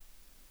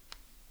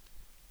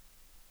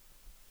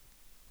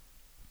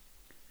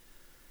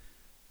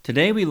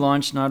Today we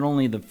launch not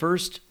only the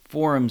first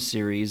forum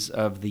series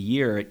of the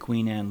year at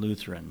Queen Anne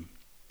Lutheran,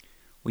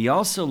 we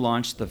also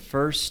launched the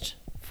first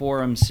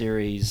forum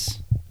series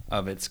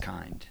of its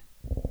kind.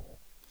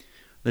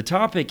 The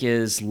topic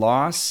is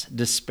Loss,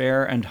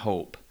 Despair, and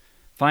Hope,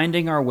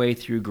 Finding Our Way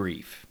Through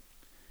Grief.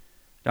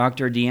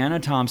 Dr.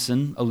 Deanna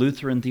Thompson, a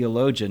Lutheran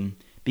theologian,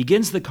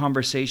 begins the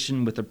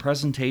conversation with a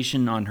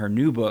presentation on her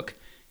new book,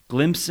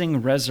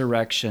 Glimpsing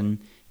Resurrection,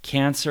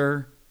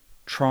 Cancer,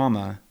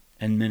 Trauma,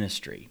 and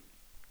Ministry.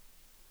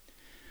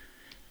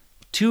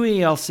 Two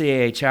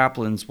ELCA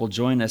chaplains will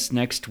join us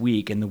next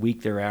week and the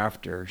week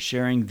thereafter,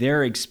 sharing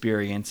their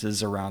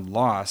experiences around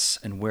loss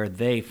and where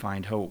they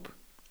find hope.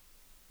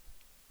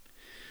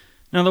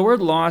 Now, the word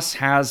loss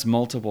has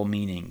multiple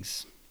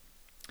meanings.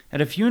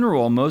 At a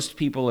funeral, most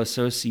people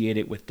associate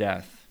it with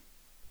death.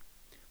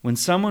 When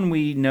someone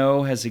we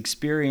know has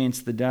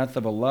experienced the death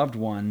of a loved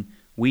one,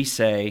 we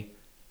say,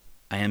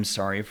 "I am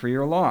sorry for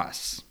your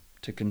loss,"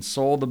 to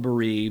console the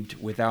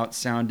bereaved without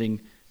sounding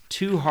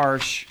too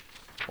harsh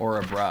or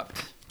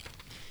abrupt,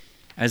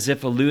 as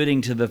if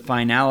alluding to the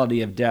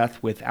finality of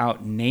death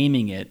without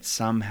naming it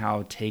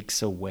somehow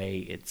takes away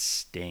its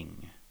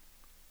sting.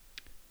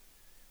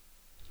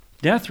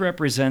 Death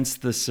represents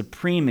the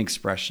supreme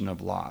expression of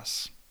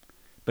loss,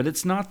 but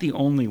it's not the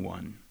only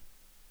one.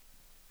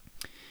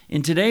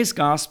 In today's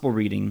gospel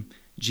reading,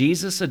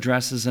 Jesus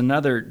addresses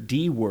another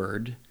D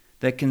word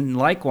that can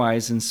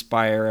likewise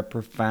inspire a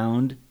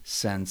profound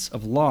sense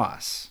of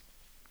loss.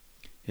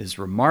 His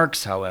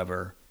remarks,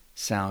 however,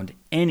 sound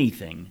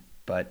anything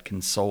but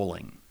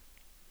consoling.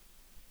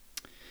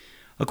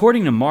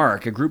 According to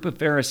Mark, a group of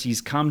Pharisees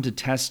come to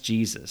test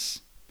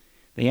Jesus.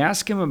 They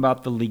ask him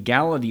about the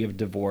legality of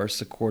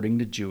divorce according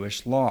to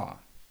Jewish law.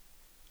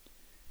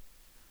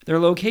 Their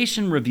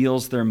location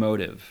reveals their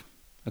motive.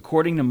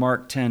 According to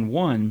Mark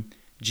 10:1,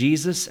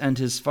 Jesus and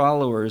his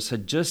followers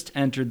had just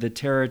entered the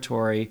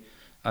territory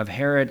of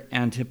Herod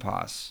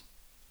Antipas.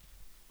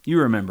 You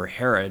remember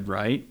Herod,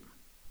 right?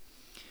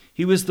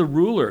 He was the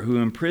ruler who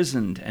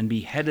imprisoned and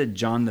beheaded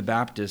John the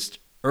Baptist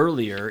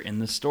earlier in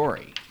the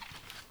story.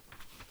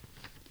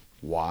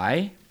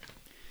 Why?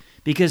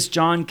 Because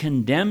John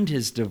condemned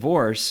his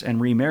divorce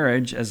and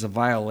remarriage as a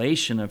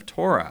violation of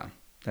Torah,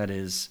 that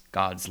is,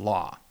 God's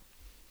law.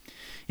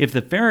 If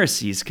the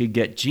Pharisees could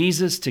get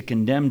Jesus to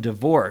condemn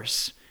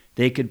divorce,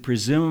 they could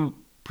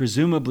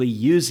presumably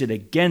use it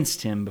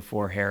against him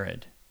before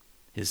Herod.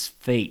 His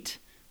fate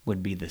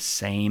would be the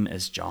same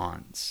as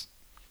John's.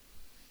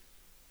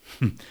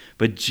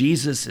 But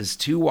Jesus is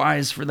too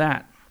wise for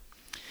that.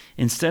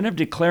 Instead of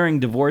declaring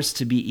divorce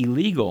to be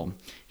illegal,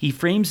 he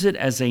frames it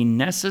as a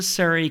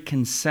necessary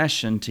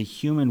concession to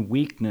human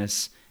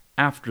weakness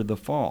after the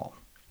fall.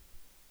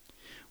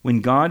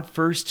 When God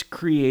first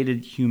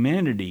created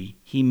humanity,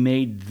 he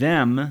made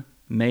them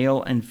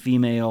male and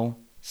female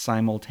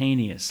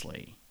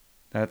simultaneously.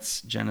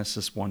 That's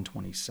Genesis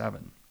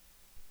 1:27.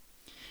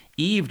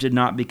 Eve did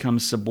not become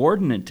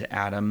subordinate to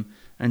Adam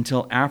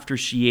until after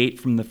she ate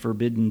from the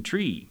forbidden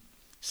tree.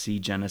 See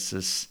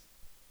Genesis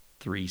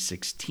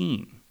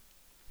 3:16.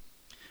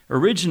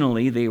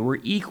 Originally, they were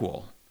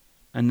equal,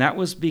 and that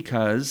was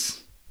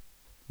because,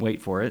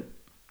 wait for it,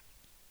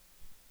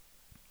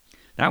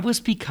 that was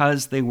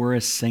because they were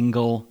a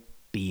single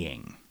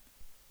being.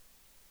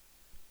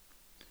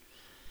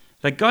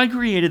 That God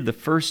created the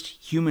first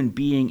human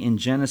being in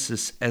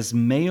Genesis as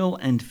male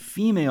and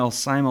female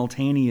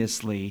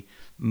simultaneously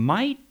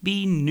might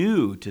be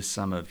new to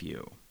some of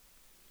you.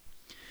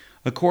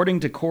 According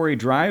to Corey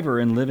Driver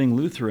in Living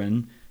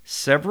Lutheran,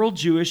 several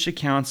Jewish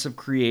accounts of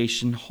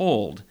creation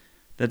hold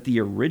that the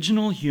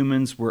original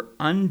humans were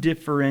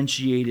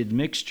undifferentiated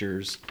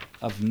mixtures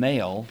of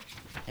male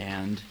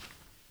and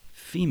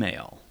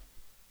female.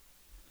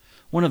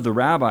 One of the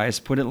rabbis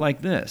put it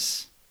like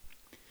this: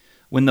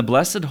 when the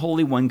Blessed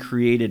Holy One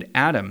created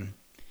Adam,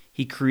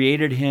 he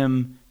created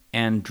him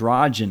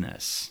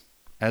androgynous.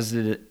 As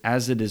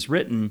it is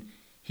written,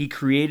 he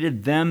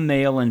created them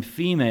male and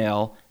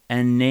female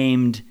and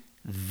named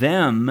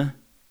them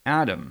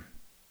Adam.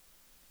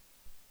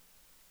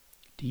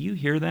 Do you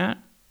hear that?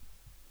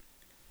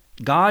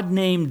 God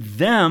named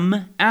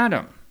them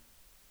Adam.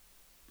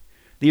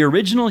 The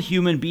original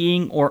human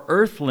being or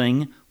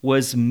earthling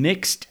was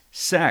mixed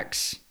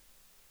sex.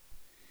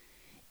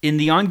 In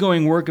the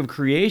ongoing work of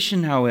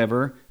creation,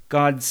 however,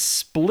 God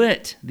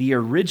split the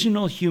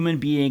original human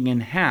being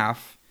in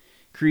half,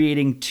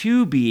 creating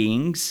two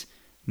beings,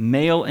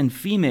 male and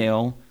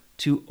female,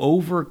 to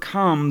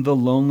overcome the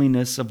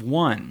loneliness of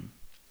one.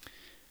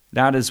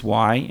 That is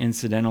why,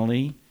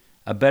 incidentally,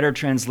 a better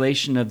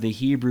translation of the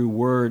Hebrew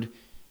word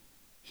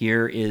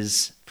here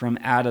is from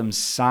Adam's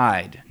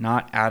side,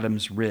 not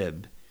Adam's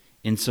rib,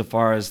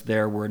 insofar as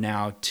there were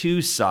now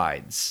two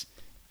sides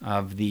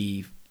of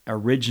the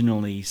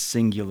originally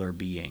singular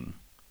being,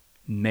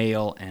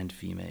 male and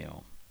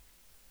female.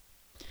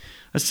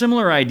 A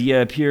similar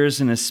idea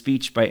appears in a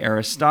speech by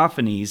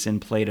Aristophanes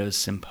in Plato's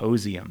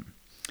Symposium.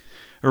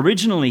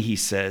 Originally, he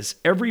says,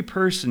 every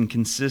person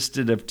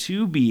consisted of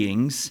two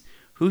beings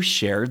who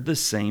shared the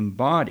same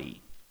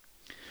body.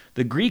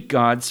 The Greek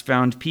gods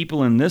found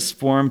people in this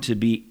form to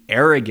be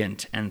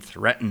arrogant and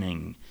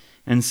threatening,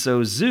 and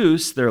so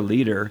Zeus, their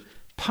leader,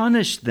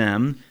 punished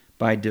them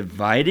by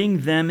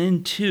dividing them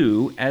in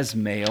two as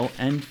male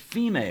and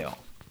female.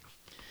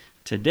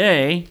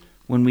 Today,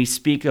 when we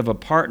speak of a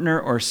partner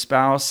or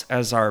spouse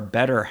as our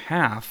better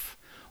half,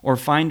 or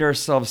find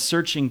ourselves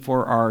searching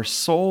for our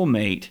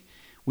soulmate,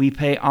 we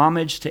pay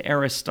homage to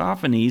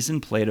Aristophanes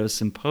in Plato's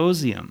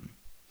Symposium.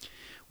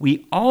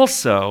 We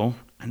also,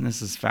 and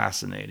this is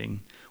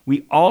fascinating,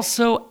 we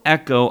also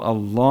echo a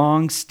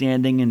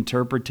long-standing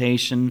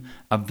interpretation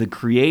of the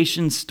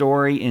creation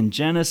story in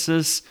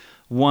Genesis,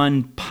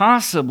 one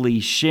possibly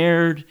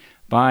shared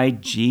by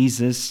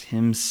Jesus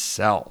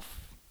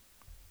himself.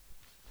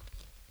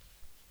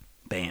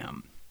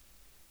 Bam.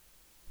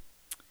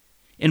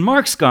 In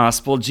Mark's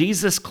Gospel,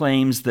 Jesus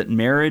claims that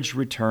marriage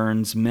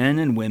returns men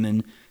and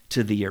women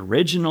to the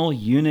original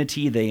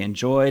unity they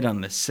enjoyed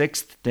on the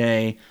sixth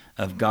day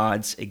of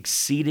God's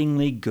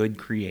exceedingly good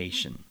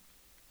creation.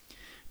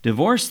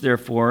 Divorce,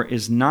 therefore,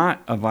 is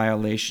not a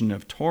violation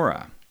of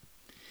Torah.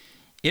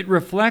 It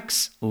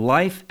reflects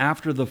life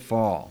after the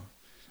fall,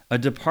 a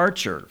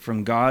departure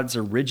from God's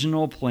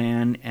original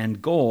plan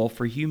and goal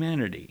for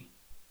humanity.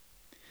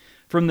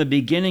 From the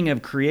beginning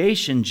of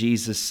creation,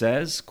 Jesus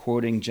says,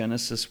 quoting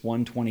Genesis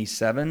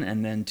 1:27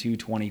 and then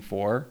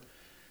 2:24,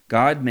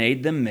 God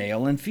made them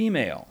male and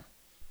female.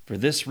 For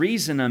this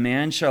reason, a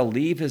man shall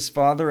leave his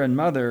father and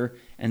mother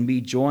and be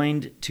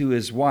joined to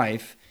his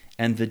wife,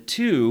 and the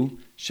two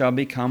shall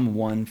become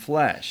one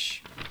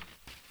flesh.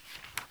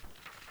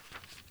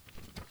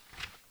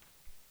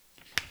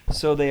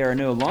 So they are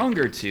no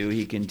longer two,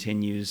 he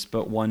continues,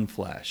 but one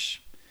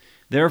flesh.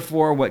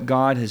 Therefore, what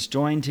God has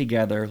joined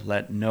together,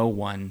 let no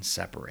one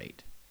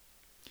separate.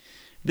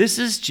 This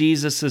is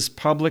Jesus'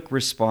 public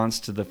response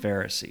to the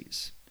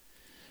Pharisees.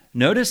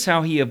 Notice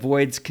how he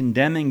avoids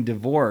condemning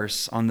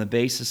divorce on the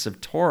basis of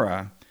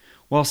Torah,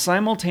 while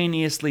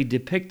simultaneously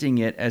depicting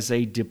it as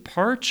a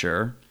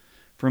departure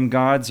from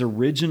God's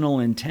original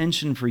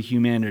intention for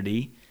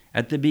humanity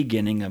at the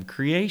beginning of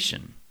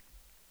creation.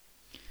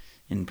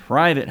 In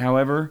private,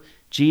 however,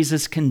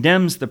 Jesus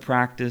condemns the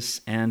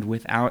practice and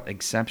without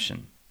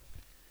exception.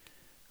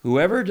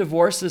 Whoever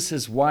divorces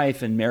his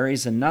wife and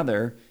marries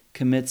another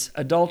commits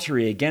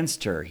adultery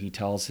against her, he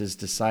tells his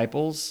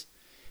disciples,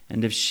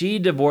 and if she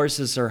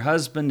divorces her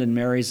husband and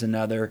marries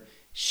another,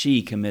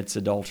 she commits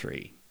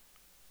adultery.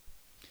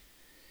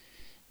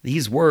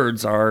 These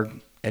words are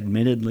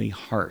admittedly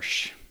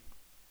harsh.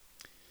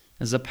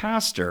 As a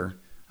pastor,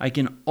 I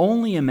can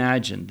only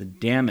imagine the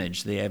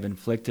damage they have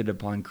inflicted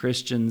upon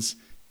Christians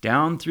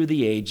down through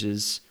the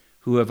ages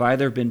who have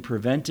either been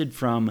prevented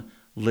from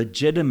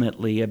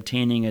legitimately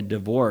obtaining a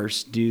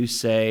divorce due,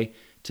 say,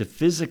 to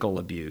physical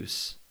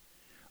abuse,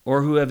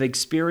 or who have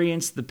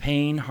experienced the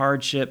pain,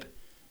 hardship,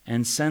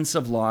 and sense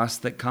of loss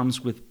that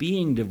comes with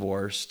being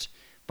divorced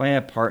by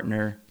a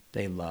partner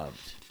they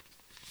loved.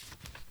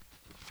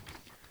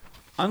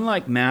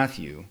 Unlike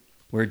Matthew,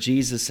 where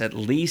Jesus at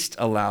least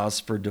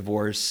allows for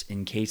divorce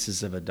in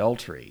cases of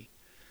adultery,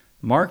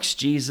 Mark's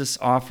Jesus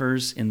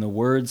offers, in the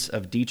words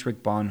of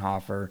Dietrich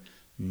Bonhoeffer,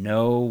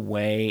 no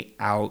way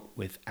out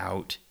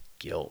without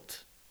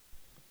guilt.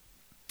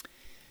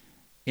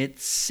 It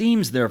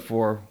seems,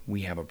 therefore,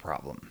 we have a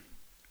problem.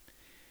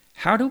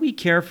 How do we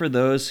care for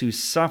those who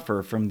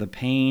suffer from the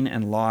pain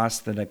and loss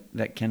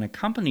that can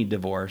accompany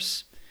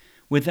divorce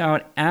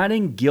without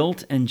adding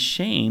guilt and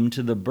shame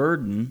to the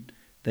burden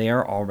they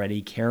are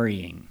already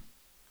carrying?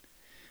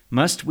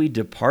 Must we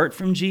depart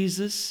from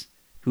Jesus,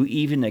 who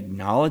even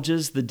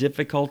acknowledges the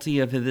difficulty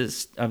of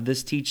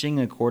this teaching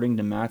according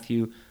to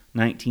Matthew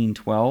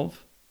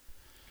 19:12?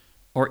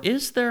 Or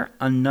is there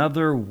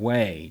another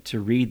way to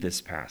read this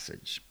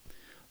passage,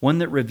 one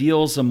that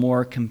reveals a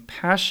more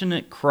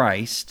compassionate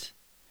Christ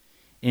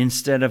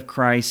instead of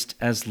Christ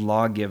as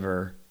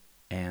lawgiver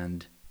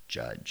and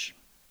judge?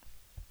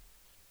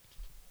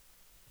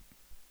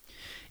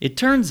 It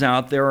turns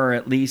out there are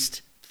at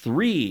least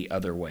 3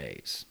 other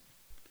ways.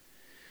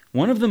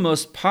 One of the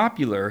most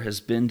popular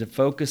has been to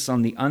focus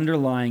on the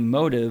underlying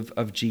motive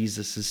of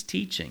Jesus'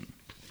 teaching.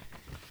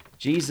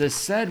 Jesus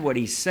said what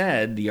he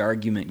said, the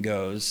argument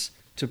goes,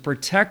 to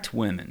protect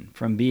women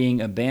from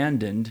being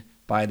abandoned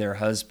by their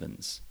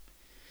husbands.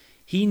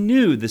 He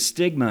knew the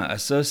stigma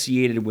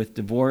associated with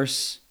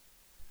divorce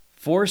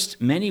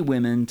forced many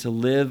women to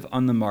live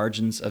on the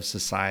margins of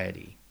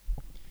society.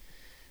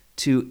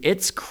 To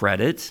its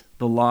credit,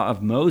 the law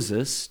of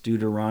Moses,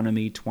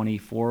 Deuteronomy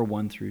 24,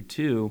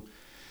 1-2,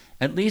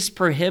 at least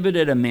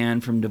prohibited a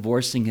man from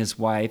divorcing his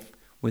wife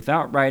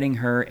without writing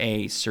her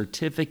a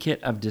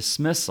certificate of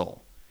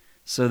dismissal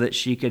so that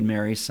she could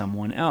marry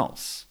someone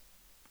else.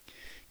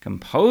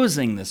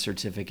 Composing the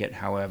certificate,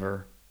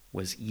 however,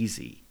 was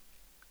easy.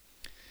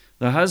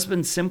 The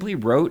husband simply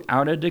wrote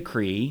out a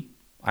decree,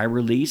 I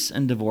release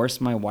and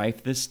divorce my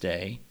wife this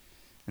day,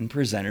 and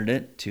presented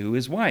it to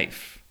his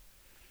wife.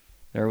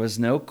 There was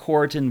no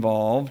court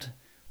involved,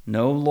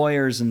 no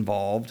lawyers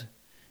involved.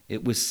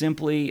 It was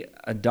simply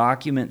a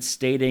document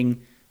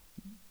stating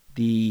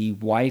the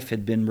wife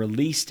had been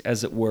released,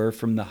 as it were,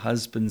 from the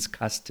husband's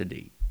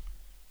custody.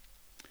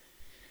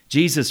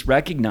 Jesus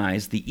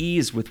recognized the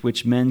ease with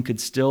which men could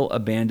still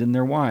abandon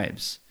their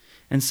wives,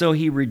 and so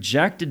he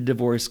rejected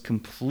divorce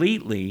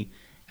completely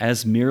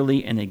as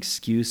merely an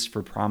excuse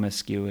for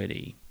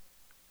promiscuity.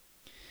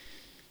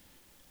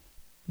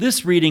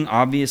 This reading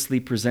obviously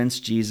presents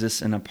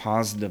Jesus in a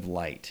positive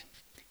light.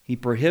 He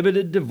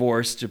prohibited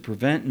divorce to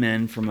prevent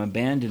men from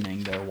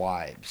abandoning their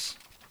wives.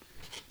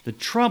 The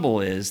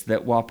trouble is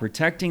that while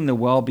protecting the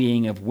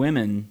well-being of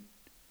women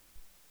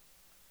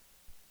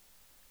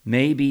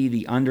may be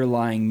the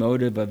underlying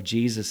motive of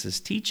Jesus'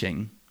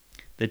 teaching,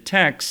 the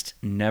text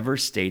never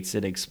states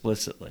it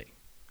explicitly.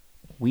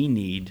 We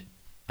need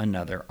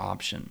another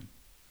option.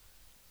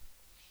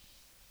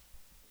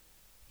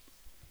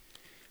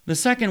 The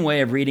second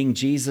way of reading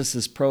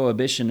Jesus'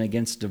 prohibition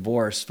against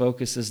divorce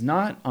focuses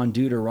not on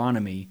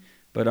Deuteronomy,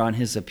 but on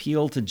his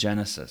appeal to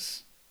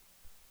Genesis.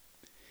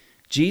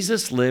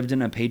 Jesus lived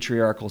in a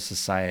patriarchal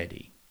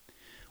society.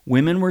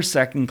 Women were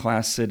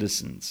second-class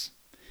citizens.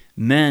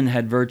 Men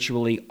had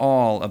virtually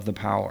all of the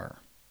power.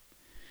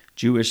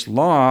 Jewish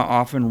law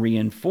often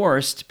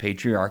reinforced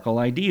patriarchal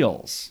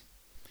ideals.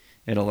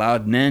 It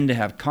allowed men to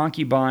have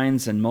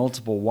concubines and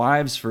multiple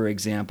wives, for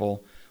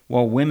example,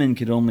 while women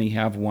could only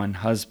have one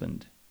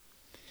husband.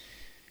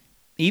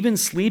 Even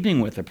sleeping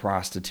with a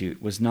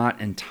prostitute was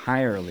not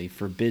entirely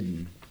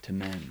forbidden to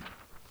men.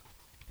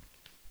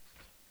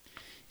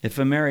 If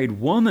a married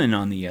woman,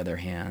 on the other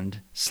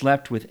hand,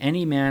 slept with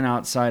any man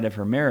outside of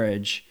her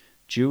marriage,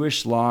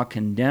 Jewish law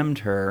condemned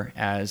her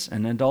as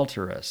an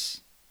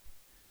adulteress.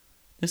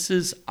 This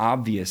is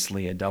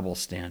obviously a double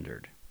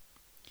standard.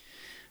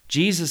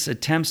 Jesus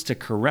attempts to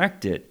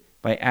correct it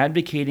by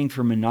advocating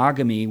for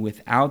monogamy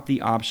without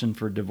the option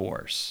for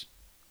divorce.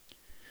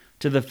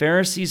 To the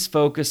Pharisees'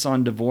 focus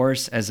on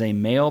divorce as a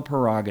male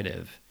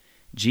prerogative,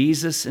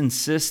 Jesus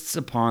insists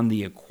upon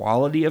the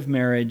equality of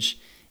marriage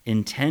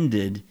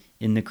intended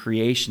in the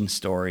creation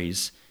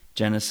stories,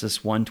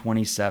 Genesis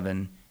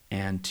 1:27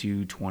 and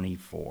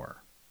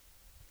 2:24.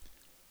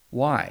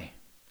 Why?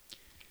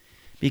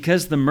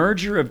 Because the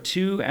merger of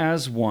two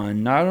as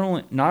one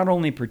not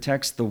only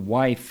protects the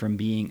wife from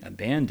being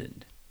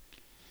abandoned,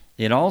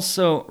 it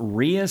also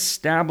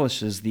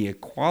reestablishes the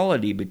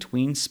equality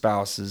between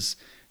spouses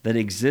that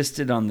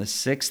existed on the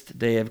sixth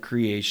day of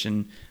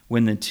creation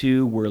when the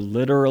two were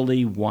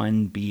literally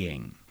one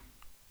being.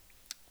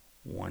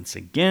 Once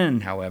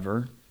again,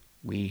 however,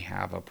 we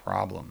have a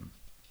problem.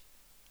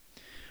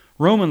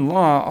 Roman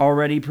law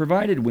already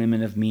provided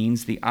women of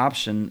means the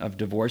option of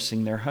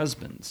divorcing their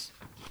husbands.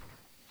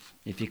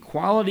 If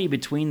equality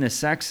between the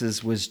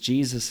sexes was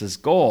Jesus'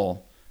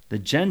 goal, the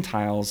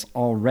Gentiles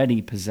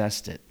already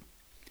possessed it.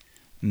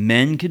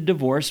 Men could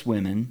divorce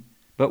women,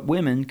 but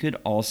women could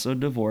also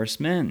divorce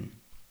men.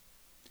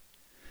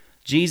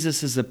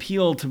 Jesus'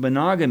 appeal to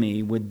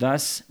monogamy would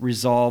thus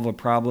resolve a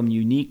problem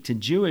unique to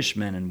Jewish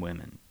men and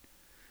women.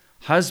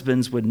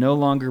 Husbands would no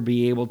longer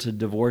be able to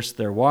divorce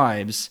their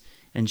wives,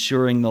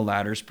 ensuring the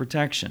latter's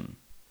protection.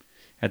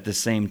 At the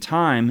same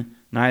time,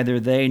 neither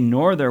they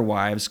nor their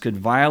wives could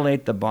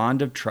violate the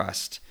bond of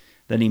trust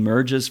that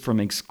emerges from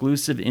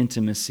exclusive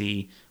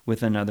intimacy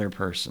with another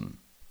person.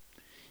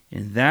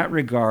 In that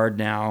regard,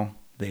 now,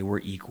 they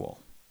were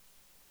equal.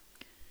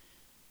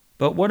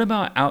 But what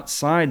about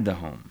outside the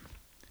home?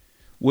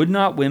 Would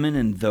not women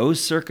in those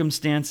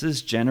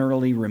circumstances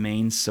generally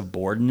remain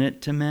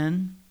subordinate to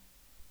men?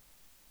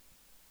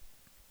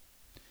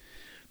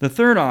 The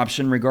third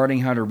option regarding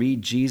how to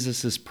read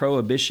Jesus'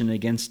 prohibition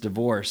against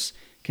divorce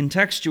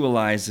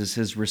contextualizes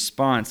his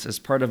response as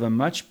part of a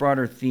much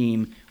broader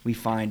theme we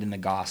find in the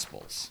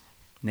Gospels,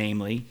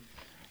 namely,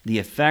 the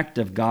effect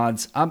of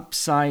God's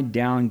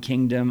upside-down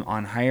kingdom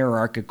on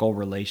hierarchical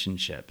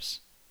relationships.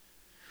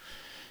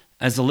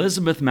 As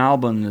Elizabeth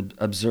Malbon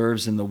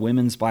observes in the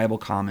Women's Bible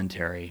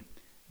Commentary,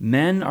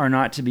 men are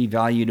not to be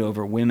valued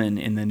over women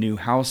in the new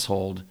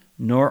household,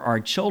 nor are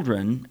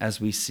children,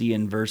 as we see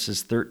in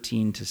verses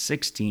 13 to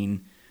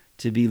 16,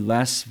 to be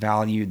less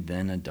valued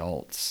than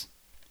adults.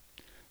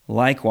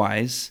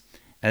 Likewise,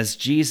 as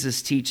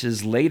Jesus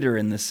teaches later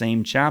in the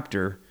same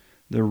chapter,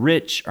 the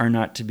rich are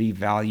not to be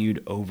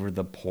valued over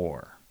the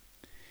poor.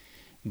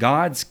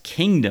 God's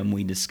kingdom,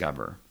 we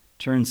discover,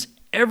 turns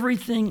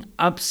everything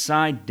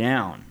upside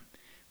down,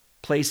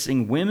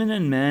 placing women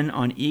and men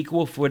on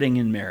equal footing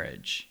in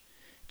marriage,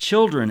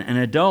 children and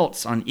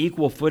adults on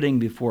equal footing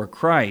before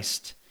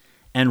Christ,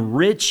 and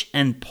rich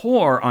and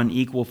poor on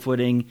equal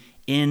footing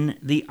in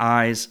the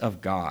eyes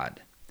of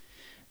God.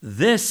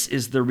 This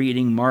is the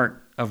reading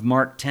of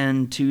Mark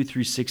 10, 2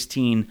 through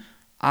 16,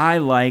 I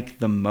like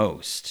the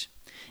most.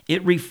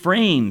 It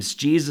reframes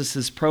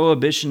Jesus'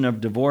 prohibition of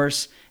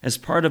divorce as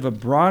part of a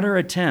broader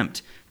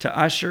attempt to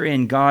usher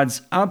in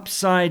God's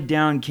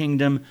upside-down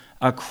kingdom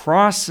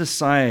across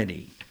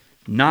society,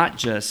 not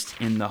just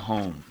in the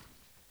home.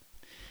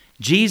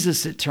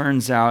 Jesus, it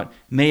turns out,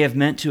 may have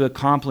meant to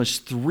accomplish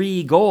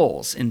three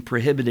goals in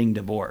prohibiting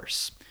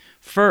divorce.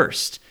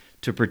 First,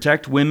 to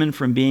protect women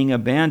from being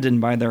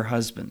abandoned by their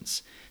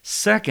husbands.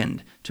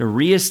 Second, to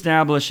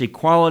reestablish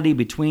equality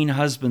between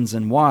husbands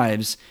and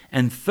wives.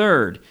 And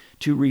third,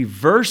 to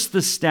reverse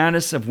the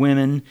status of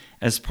women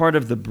as part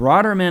of the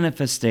broader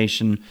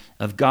manifestation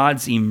of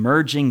God's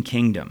emerging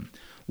kingdom,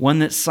 one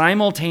that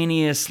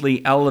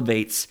simultaneously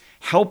elevates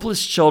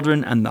helpless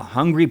children and the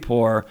hungry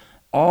poor,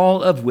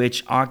 all of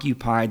which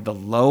occupied the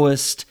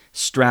lowest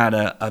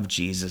strata of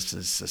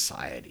Jesus'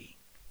 society.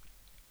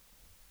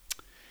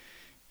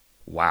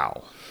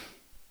 Wow.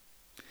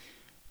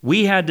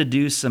 We had to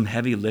do some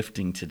heavy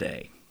lifting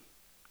today.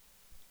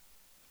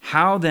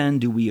 How then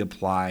do we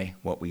apply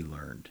what we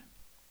learned?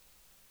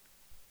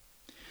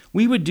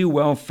 We would do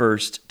well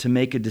first to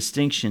make a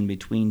distinction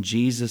between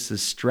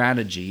Jesus'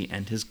 strategy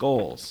and his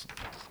goals.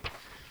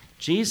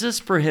 Jesus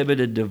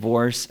prohibited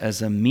divorce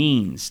as a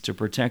means to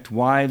protect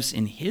wives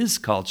in his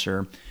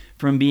culture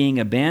from being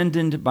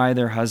abandoned by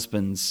their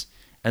husbands,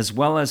 as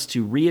well as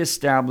to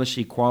reestablish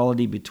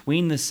equality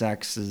between the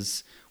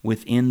sexes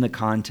within the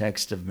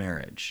context of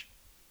marriage.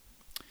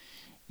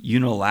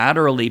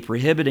 Unilaterally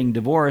prohibiting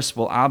divorce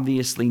will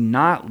obviously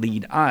not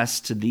lead us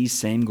to these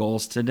same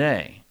goals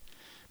today.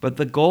 But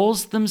the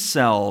goals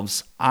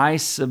themselves, I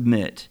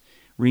submit,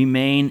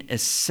 remain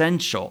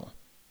essential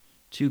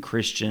to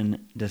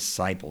Christian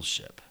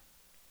discipleship.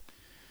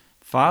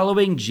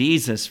 Following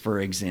Jesus, for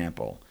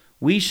example,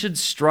 we should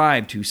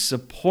strive to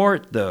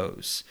support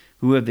those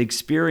who have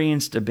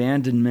experienced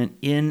abandonment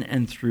in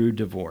and through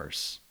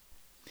divorce.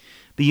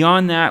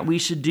 Beyond that, we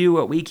should do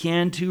what we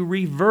can to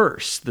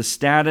reverse the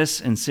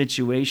status and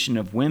situation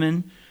of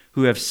women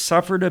who have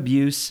suffered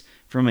abuse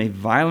from a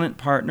violent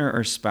partner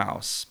or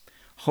spouse,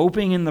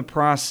 hoping in the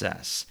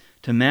process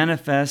to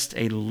manifest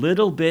a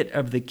little bit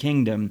of the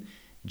kingdom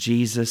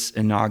Jesus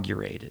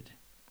inaugurated.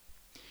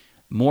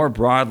 More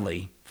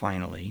broadly,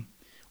 finally,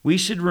 we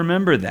should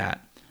remember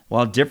that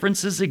while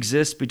differences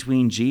exist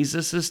between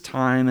Jesus'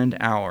 time and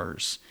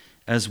ours,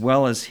 as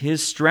well as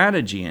his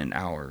strategy and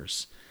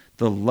ours,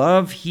 the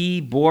love he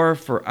bore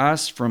for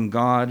us from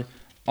God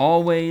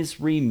always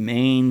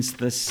remains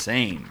the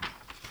same.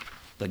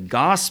 The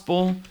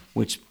gospel,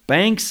 which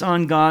banks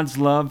on God's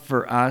love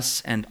for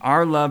us and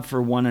our love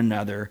for one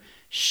another,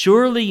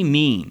 surely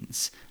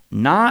means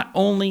not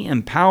only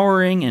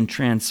empowering and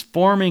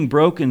transforming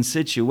broken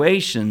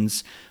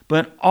situations,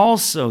 but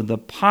also the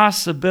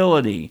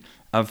possibility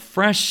of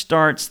fresh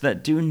starts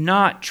that do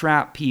not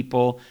trap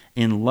people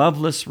in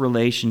loveless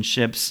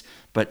relationships,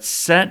 but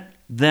set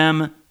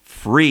them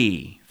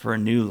free for a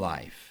new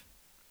life.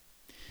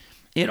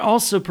 It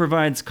also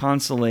provides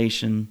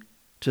consolation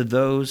to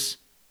those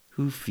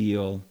who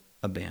feel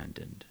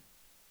abandoned.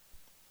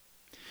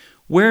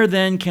 Where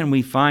then can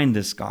we find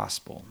this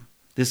gospel,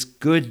 this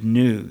good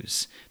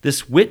news,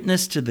 this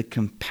witness to the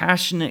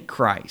compassionate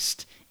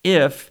Christ,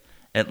 if,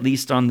 at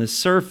least on the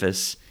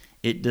surface,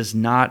 it does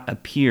not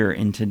appear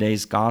in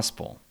today's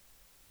gospel?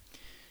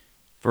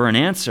 For an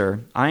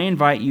answer, I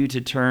invite you to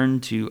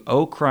turn to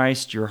O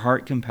Christ, Your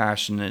Heart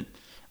Compassionate,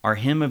 our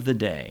hymn of the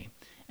day,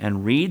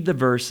 and read the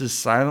verses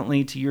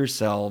silently to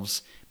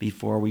yourselves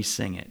before we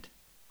sing it.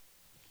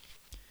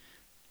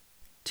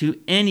 To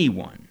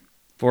anyone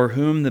for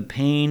whom the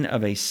pain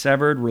of a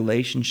severed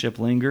relationship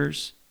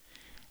lingers,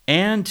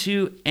 and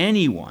to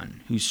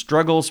anyone who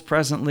struggles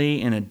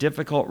presently in a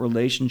difficult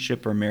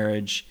relationship or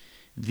marriage,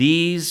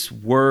 these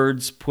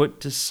words put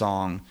to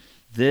song,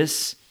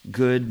 this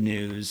good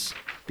news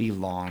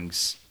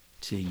belongs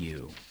to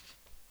you.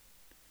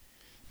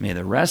 May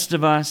the rest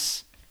of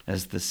us,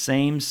 as the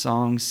same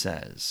song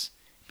says,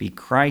 be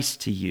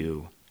Christ to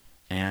you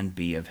and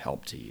be of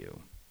help to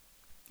you.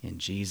 In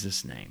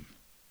Jesus' name,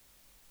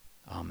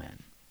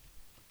 amen.